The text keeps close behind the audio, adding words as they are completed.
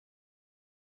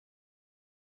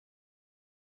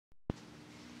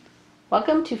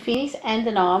Welcome to Phoenix and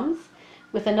the Noms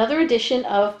with another edition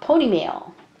of Pony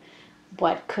Mail.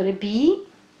 What could it be?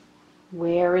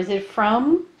 Where is it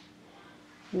from?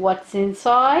 What's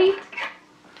inside?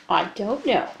 I don't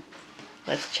know.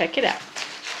 Let's check it out.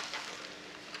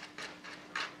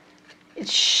 It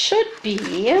should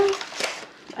be,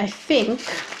 I think,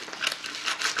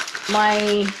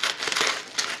 my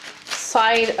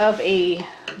side of a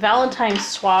Valentine's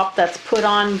swap that's put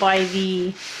on by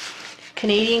the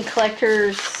Canadian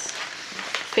Collectors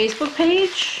Facebook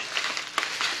page.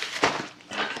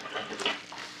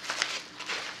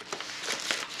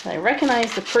 I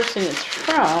recognize the person it's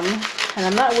from, and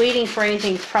I'm not waiting for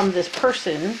anything from this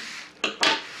person,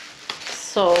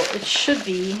 so it should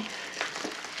be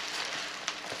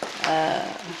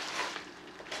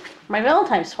my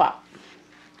Valentine's swap.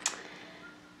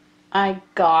 I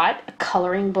got a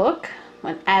coloring book,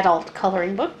 an adult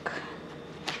coloring book.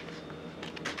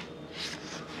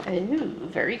 Ooh,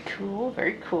 very cool,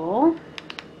 very cool.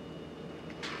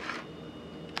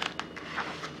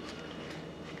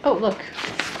 Oh, look.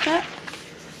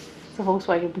 It's a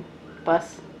Volkswagen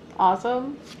bus.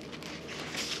 Awesome.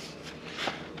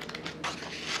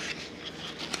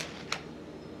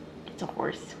 It's a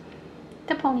horse.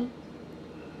 It's a pony.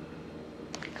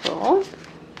 Cool.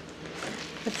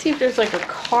 Let's see if there's like a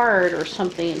card or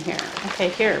something in here. Okay,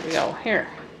 here we go. Here.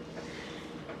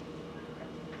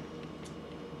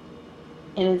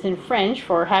 And it's in French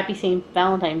for Happy St.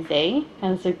 Valentine's Day.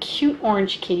 And it's a cute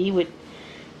orange kitty with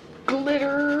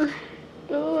glitter.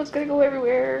 Oh, it's gonna go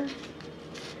everywhere.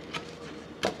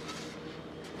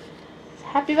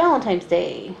 Happy Valentine's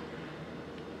Day.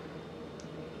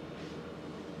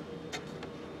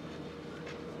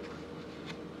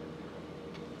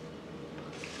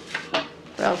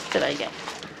 What else did I get?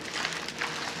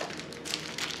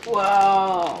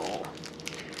 Whoa.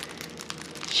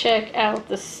 Check out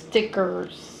the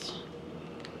stickers.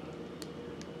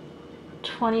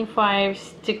 25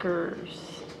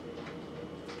 stickers.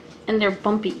 And they're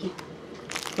bumpy.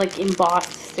 Like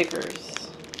embossed stickers.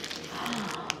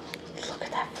 Look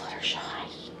at that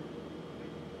Fluttershy.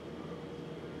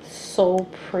 So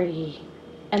pretty.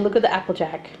 And look at the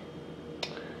Applejack.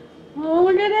 Oh,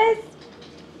 look at this.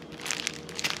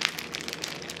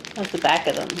 That's the back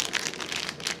of them.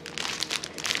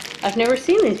 I've never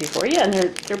seen these before. Yeah, and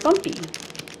they're bumpy.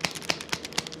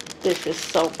 This is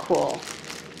so cool.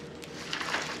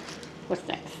 What's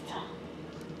next?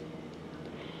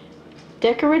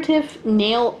 Decorative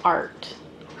nail art.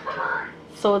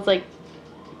 So it's like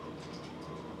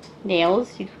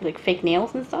nails, you like fake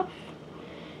nails and stuff.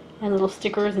 And little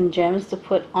stickers and gems to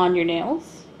put on your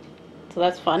nails. So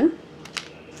that's fun.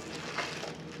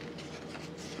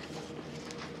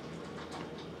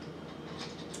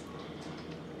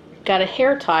 Got a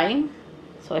hair tie,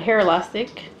 so a hair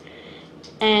elastic,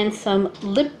 and some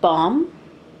lip balm.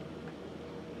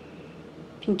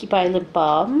 Pinkie Pie lip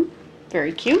balm.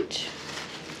 Very cute.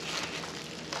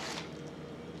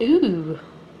 Ooh.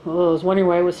 Oh, I was wondering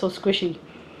why it was so squishy.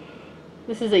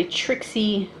 This is a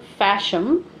Trixie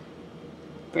Fashion.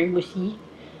 Very mushy.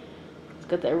 It's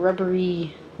got that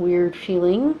rubbery, weird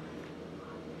feeling.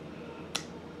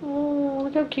 Oh,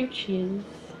 look how cute she is.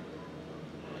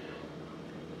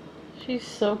 She's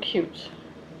so cute.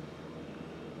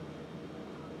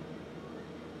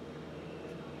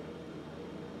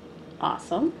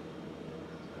 Awesome.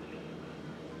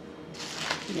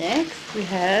 Next we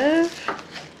have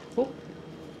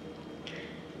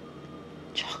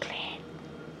chocolate.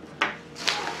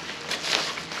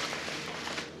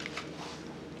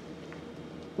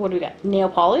 What do we got? Nail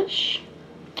polish.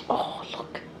 Oh,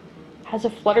 look. Has a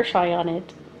Fluttershy on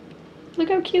it. Look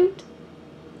how cute.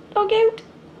 So cute.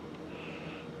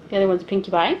 The other one's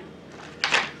Pinkie Pie.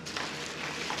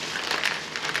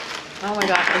 Oh my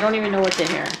gosh, I don't even know what's in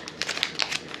here.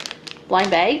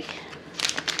 Blind bag.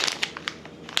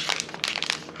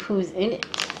 Who's in it?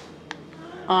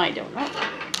 I don't know.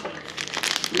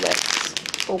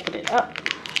 Let's open it up.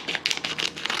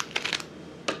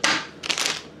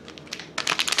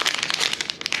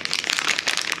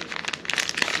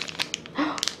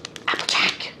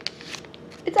 Applejack!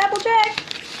 It's Applejack!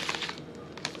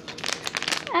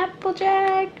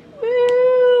 Applejack!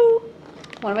 Woo!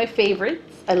 One of my favorites.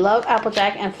 I love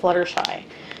Applejack and Fluttershy.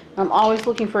 I'm always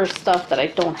looking for stuff that I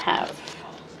don't have.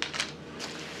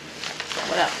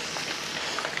 What else?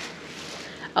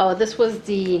 Oh, this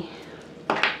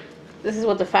is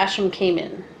what the Fashion came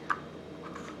in.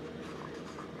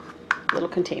 Little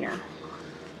container.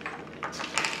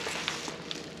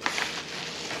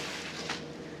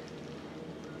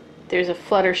 There's a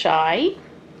Fluttershy.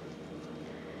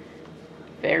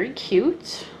 Very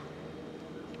cute.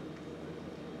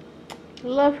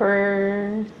 Love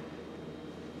her.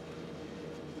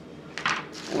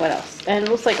 What else? And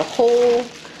it looks like a whole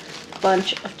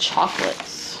bunch of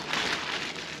chocolates.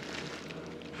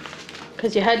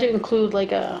 Because you had to include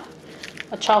like a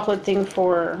chocolate thing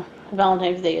for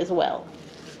Valentine's Day as well.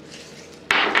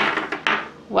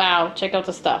 Wow, check out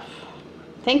the stuff.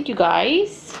 Thank you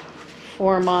guys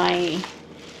for my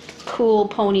cool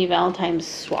pony Valentine's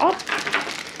swap.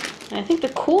 And I think the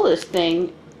coolest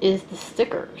thing is the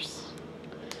stickers.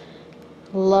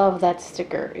 Love that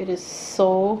sticker. It is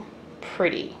so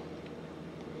pretty.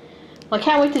 Well, I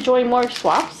can't wait to join more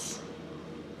swaps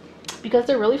because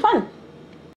they're really fun.